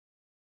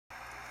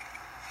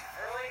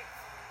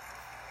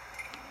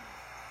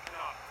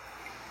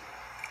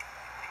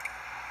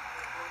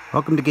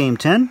Welcome to Game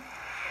 10.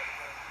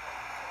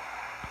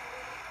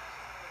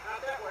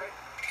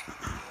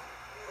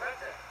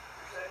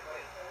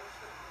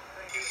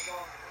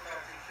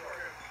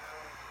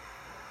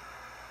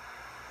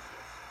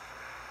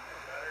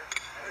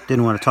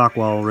 Didn't want to talk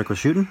while Rick was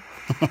shooting.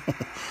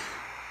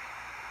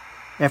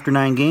 After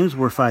 9 games,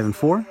 we're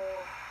 5-4.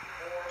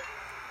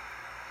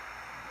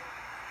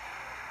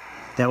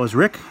 That was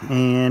Rick,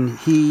 and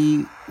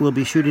he will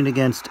be shooting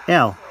against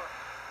Al.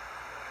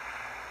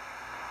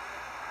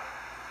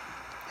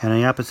 And on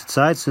the opposite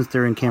side, since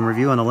they're in camera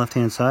view, on the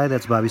left-hand side,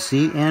 that's Bobby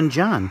C. and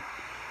John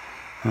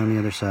on the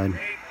other side.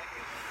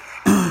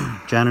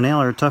 John and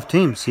Al are a tough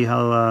team. See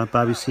how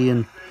Bobby C.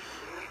 and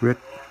Rick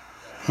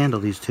handle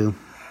these two.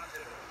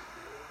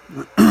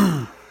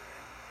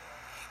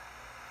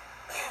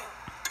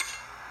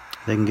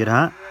 They can get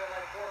hot.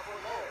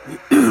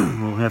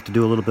 We'll have to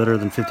do a little better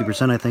than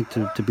 50%, I think,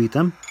 to beat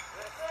them.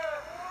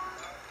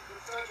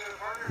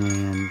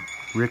 And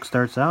Rick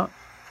starts out.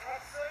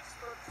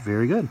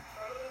 Very good.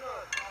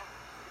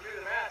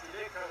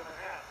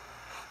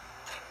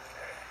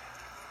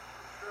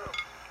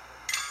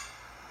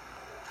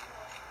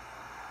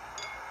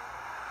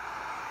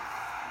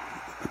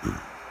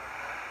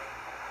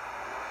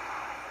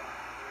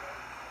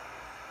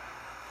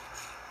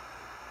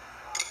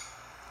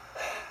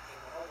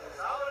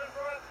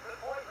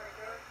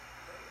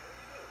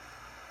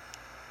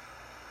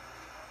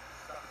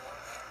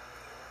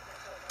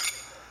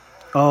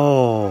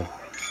 Oh,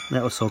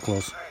 that was so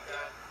close.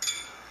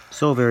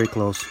 So very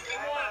close.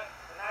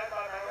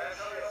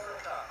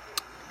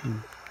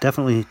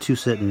 Definitely 2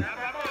 sitting.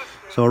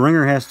 So a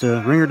ringer has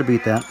to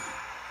beat that.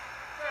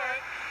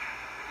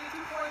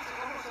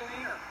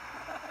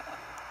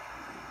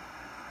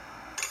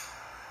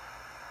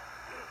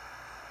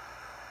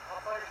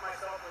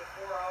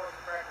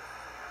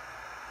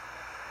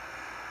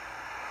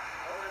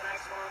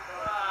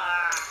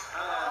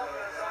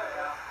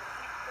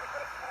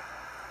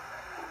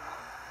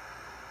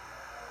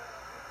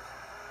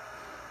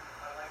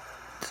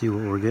 See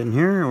what we're getting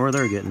here, or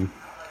they're getting.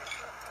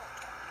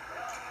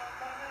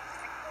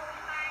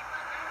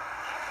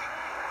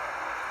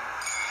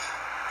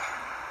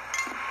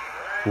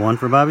 One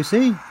for Bobby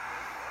C.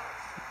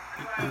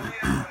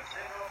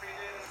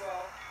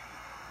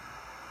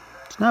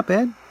 It's not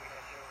bad.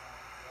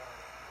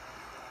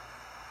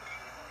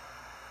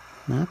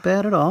 Not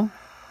bad at all.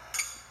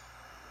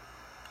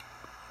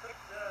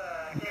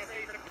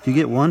 If you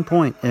get 1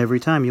 point every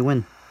time, you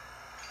win.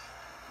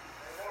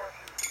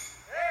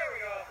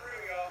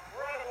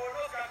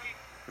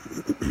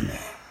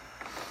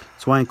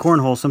 That's why in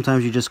cornhole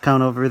sometimes you just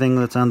count everything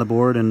that's on the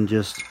board and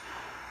just,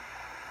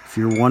 if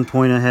you're 1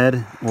 point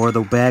ahead or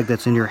the bag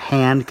that's in your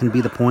hand can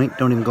be the point,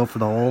 don't even go for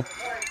the hole.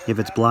 If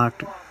it's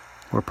blocked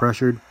or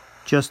pressured,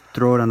 just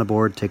throw it on the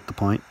board, take the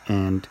point,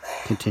 and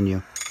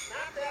continue.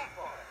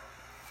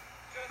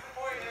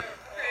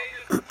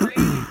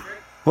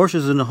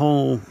 Horseshoes is a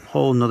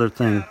whole nother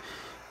thing,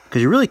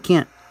 because you really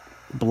can't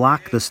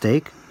block the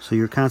stake, so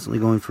you're constantly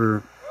going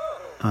for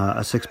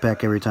a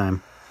 6-pack every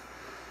time.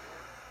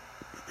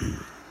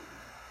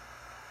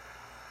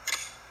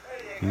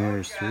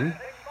 There's 3.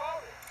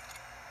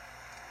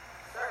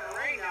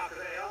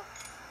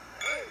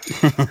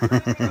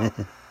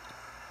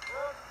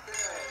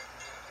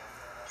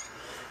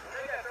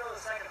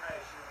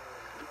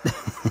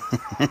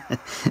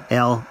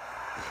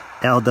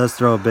 Al does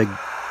throw a big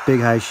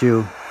high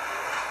shoe.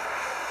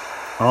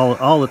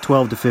 All at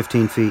 12 to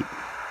 15 feet.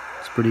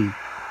 It's pretty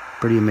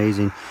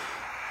amazing.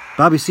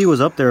 Bobby C was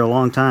up there a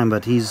long time,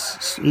 but he's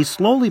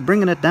slowly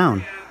bringing it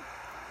down.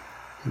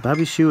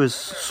 Bobby's shoe is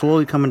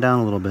slowly coming down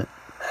a little bit.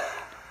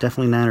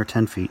 Definitely 9 or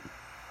 10 feet.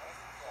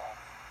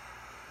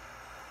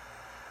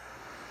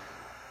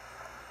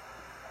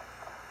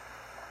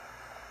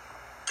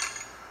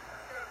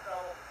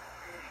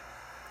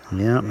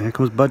 Yeah, here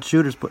comes Bud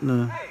Shooters putting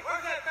the...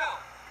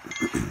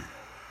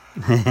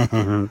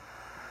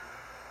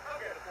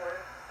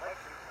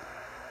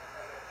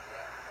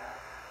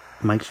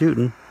 Mike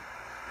shooting.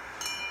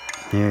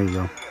 There you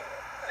go.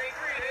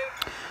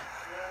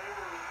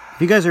 If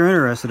you guys are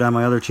interested on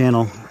my other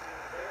channel,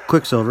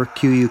 Quicksilver,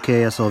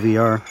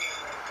 QUKSLVR.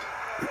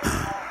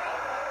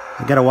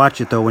 You gotta watch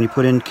it though. When you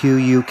put in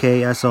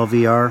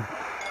QUKSLVR,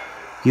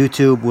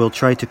 YouTube will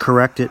try to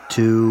correct it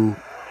to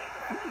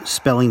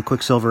spelling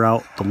Quicksilver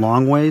out the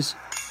long ways.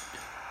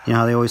 You know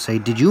how they always say,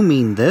 "Did you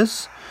mean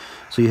this?"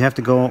 So you have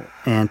to go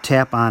and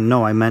tap on,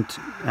 "No, I meant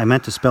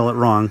to spell it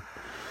wrong,"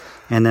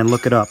 and then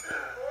look it up.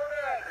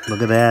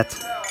 Look at that.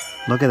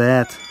 Look at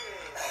that.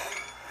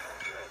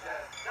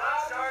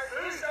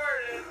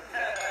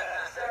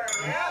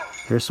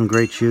 Here's some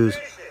great shoes.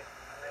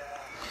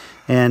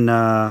 And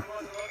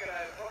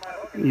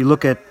you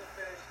look at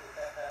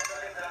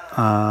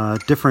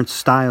different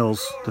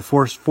styles, the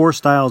four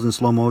styles in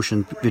slow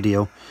motion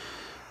video.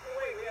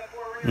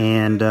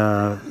 And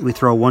we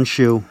throw one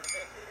shoe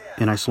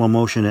and I slow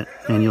motion it,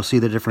 and you'll see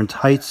the different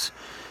heights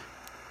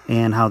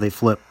and how they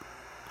flip.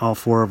 All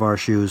 4 of our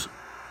shoes.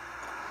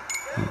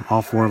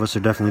 All 4 of us are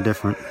definitely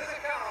different.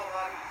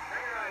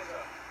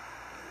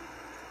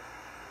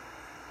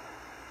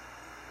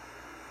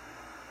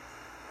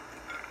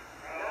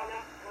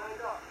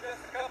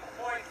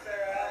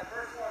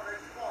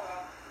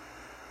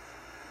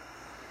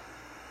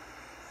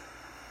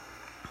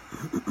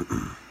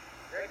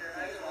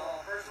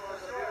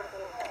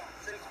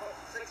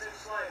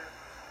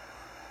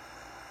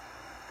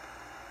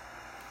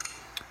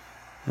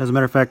 As a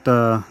matter of fact,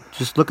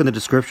 just look in the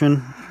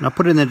description. I'll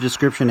put it in the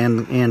description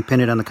and pin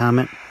it on the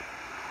comment.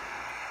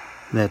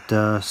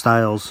 That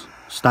styles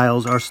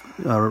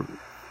are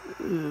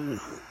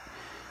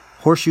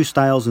Horseshoe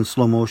Styles in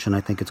slow motion,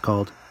 I think it's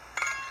called.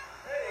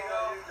 There you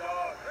go,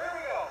 dog. There we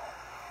go.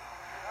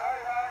 All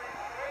right.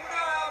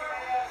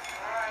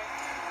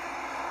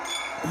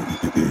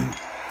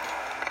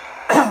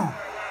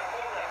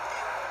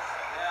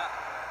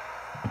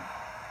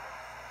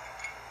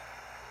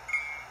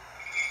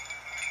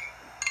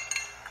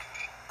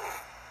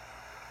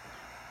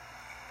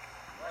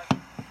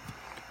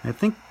 I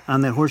think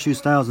on that Horseshoe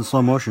Styles in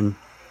slow motion,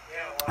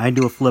 I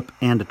do a flip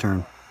and a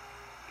turn.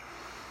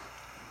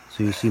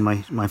 So you see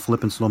my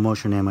flip in slow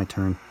motion and my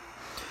turn.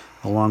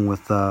 Along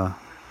with,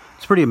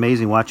 it's pretty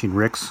amazing watching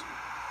Rick's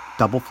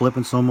double flip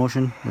in slow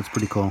motion. That's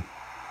pretty cool.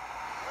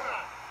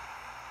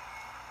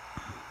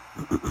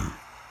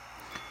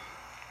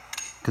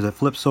 Because it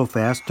flips so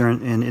fast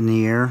in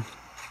the air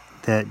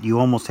that you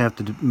almost have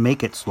to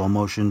make it slow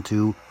motion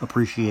to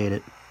appreciate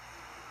it.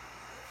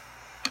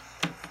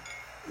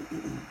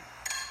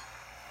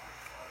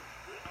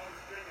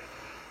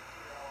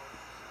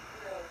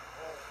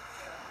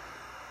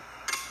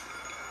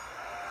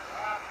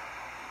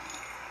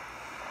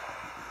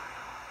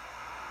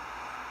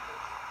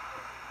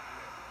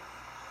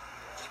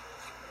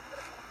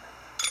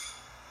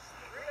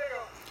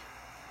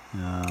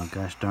 Oh,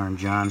 gosh darn,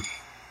 John.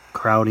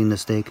 Crowding the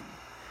stake.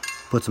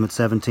 Puts him at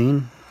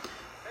 17.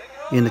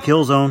 In the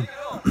kill zone.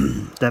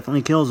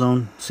 Definitely kill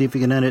zone. See if we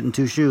can end it in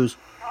 2 shoes.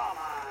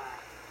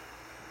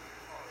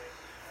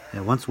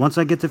 Yeah, once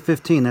I get to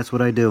 15, that's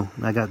what I do.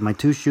 I got my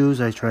 2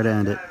 shoes, I try to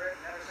end it.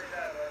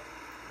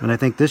 And I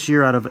think this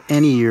year, out of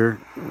any year,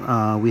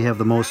 we have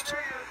the most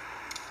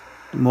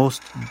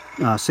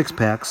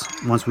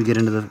 6-packs once we get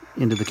into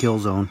the kill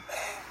zone.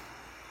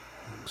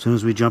 As soon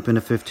as we jump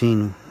into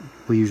 15,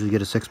 we usually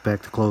get a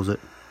 6-pack to close it.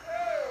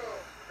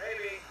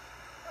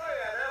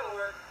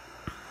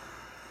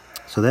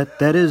 So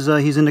that is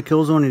he's in the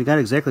kill zone and he got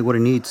exactly what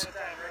he needs.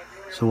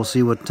 So we'll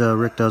see what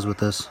Rick does with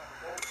this.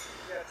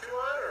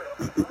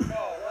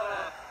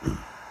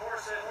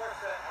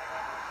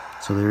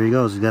 So there he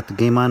goes. He's got the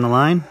game on the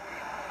line.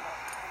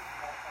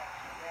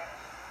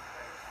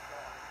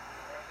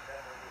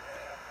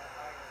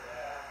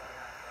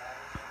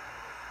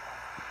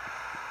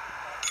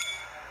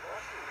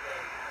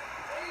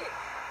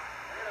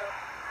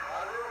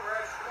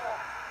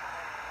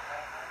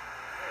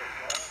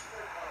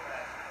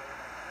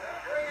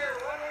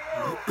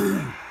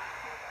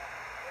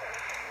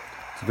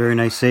 It's a very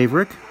nice save,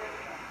 Rick.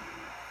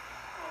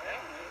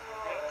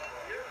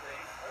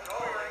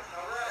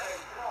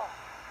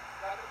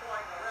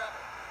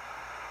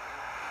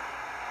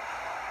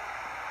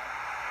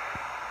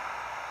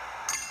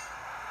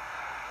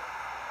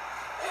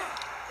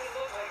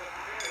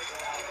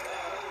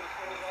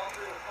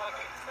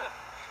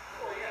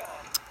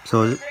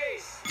 So,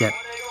 yeah.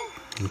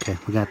 Okay,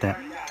 we got that.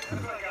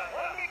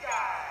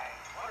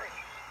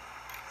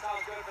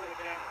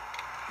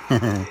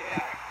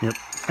 Yep.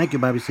 Thank you,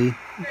 Bobby C.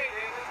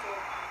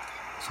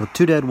 So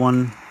 2 dead,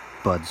 1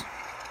 buds.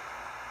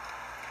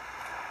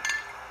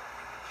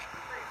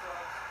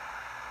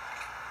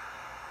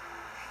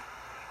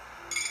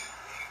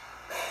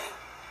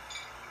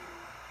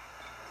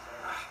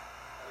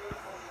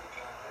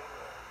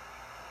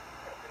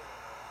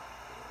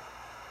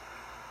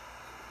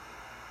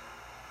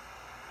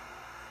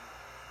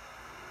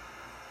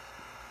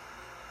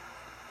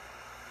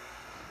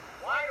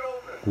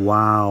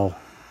 Wow.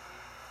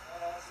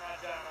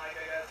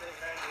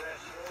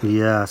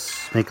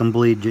 Yes, make them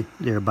bleed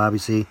there, Bobby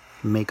C.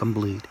 Make them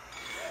bleed.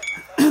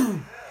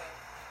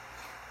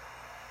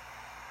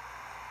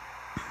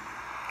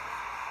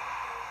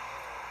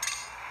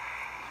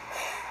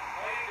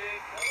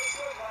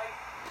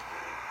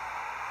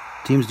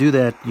 Teams do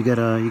that. You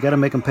gotta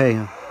make them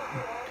pay.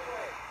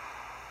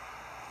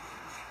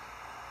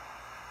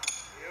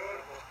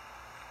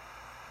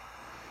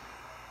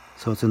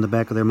 So it's in the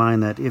back of their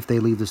mind that if they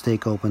leave the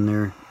stake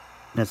open,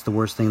 that's the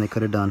worst thing they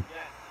could have done.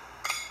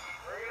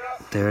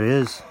 There it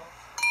is.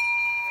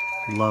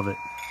 Love it.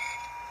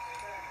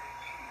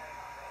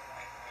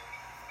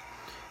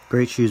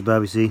 Great shoes,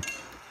 Bobby C.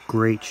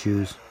 Great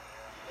shoes.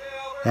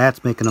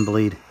 That's making them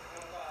bleed.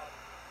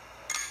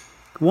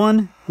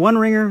 One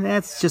ringer,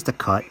 that's just a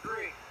cut.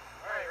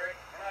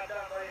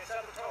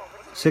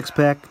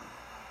 6-pack.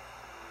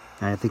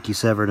 I think you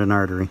severed an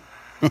artery.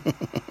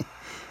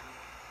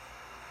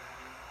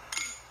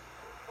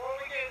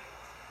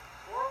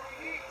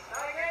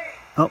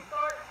 Oh,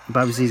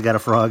 Bobby C's got a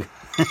frog.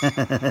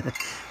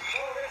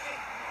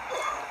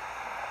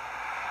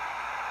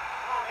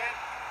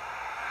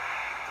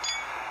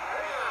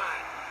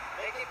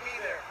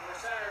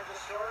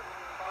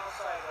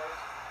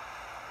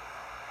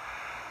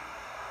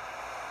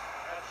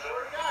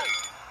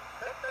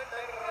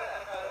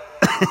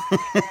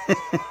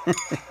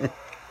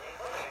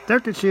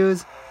 Circuit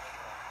shoes.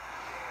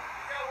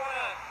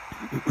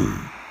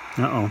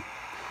 Uh-oh.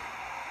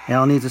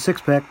 Al needs a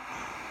six-pack.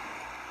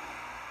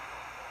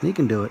 He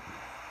can do it.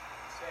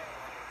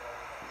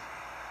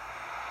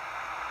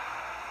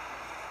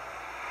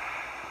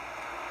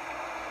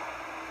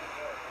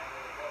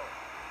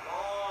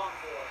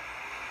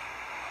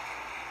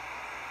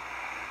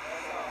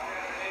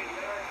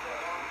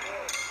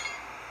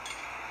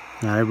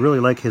 Now, I really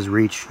like his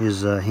reach,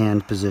 his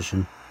hand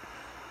position.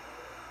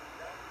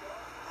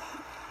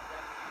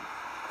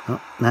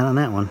 Oh, not on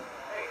that one.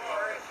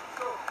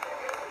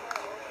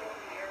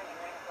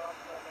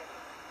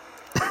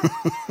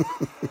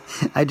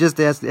 I just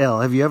asked Al,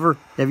 have you ever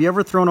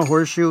thrown a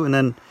horseshoe and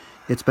then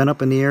it's been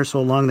up in the air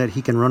so long that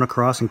he can run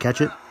across and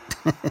catch it?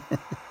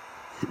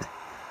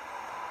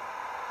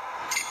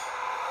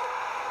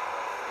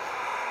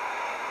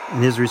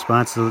 And his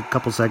response a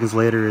couple seconds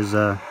later is,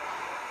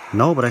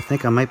 no, but I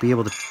think I might be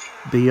able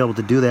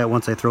to do that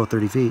once I throw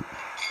 30 feet.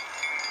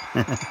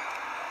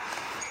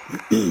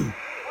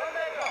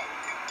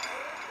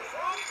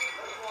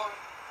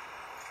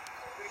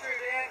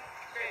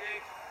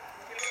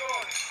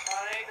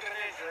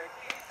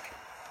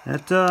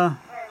 That's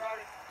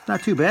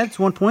not too bad. It's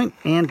 1 point,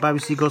 and Bobby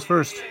C goes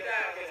first.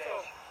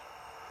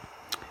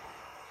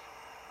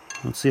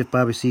 Let's see if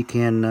Bobby C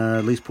can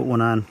at least put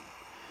one on.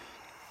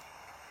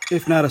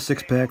 If not a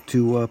six-pack,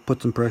 to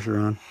put some pressure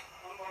on.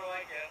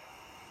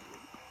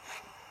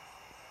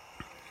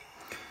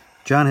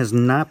 John has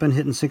not been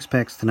hitting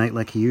six-packs tonight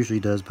like he usually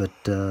does, but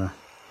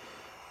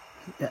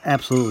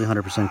absolutely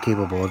 100%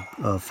 capable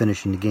of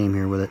finishing the game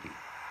here with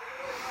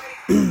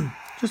it.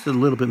 Just a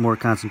little bit more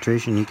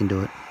concentration, he can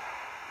do it.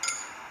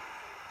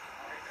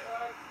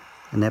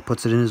 And that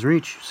puts it in his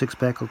reach.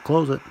 Six-pack will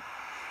close it.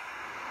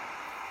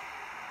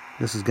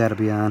 This has got to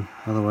be on.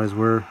 Otherwise,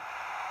 we're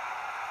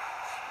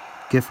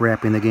gift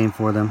wrapping the game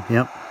for them.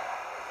 Yep.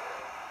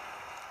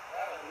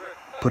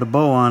 Put a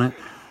bow on it.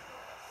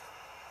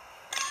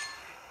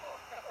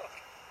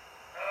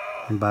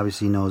 And Bobby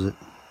C knows it.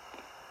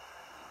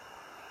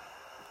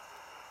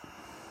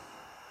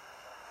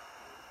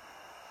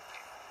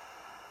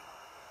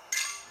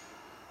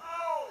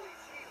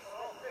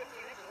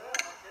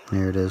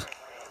 There it is.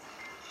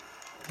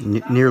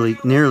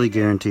 Nearly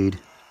guaranteed.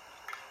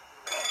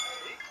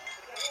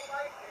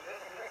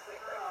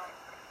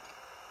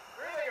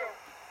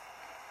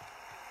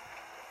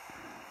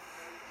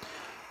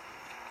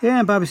 Yeah,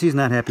 and Bobby C's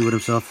not happy with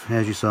himself,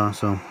 as you saw.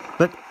 So,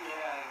 but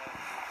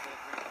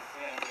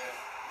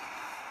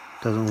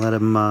doesn't let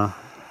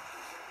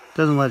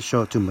it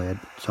show it too bad.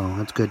 So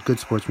that's good. Good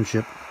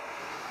sportsmanship.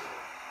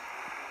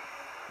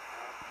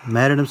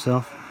 Mad at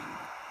himself.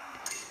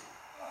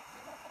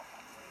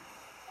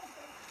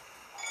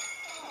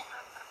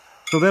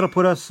 So that'll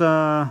put us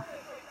 5-5.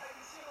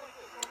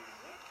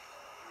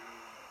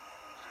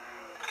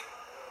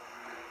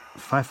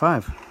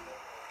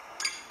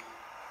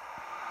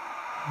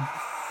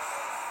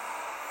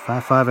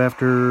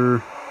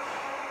 5-5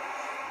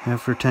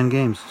 after 10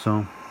 games.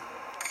 So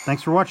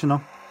thanks for watching,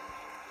 though.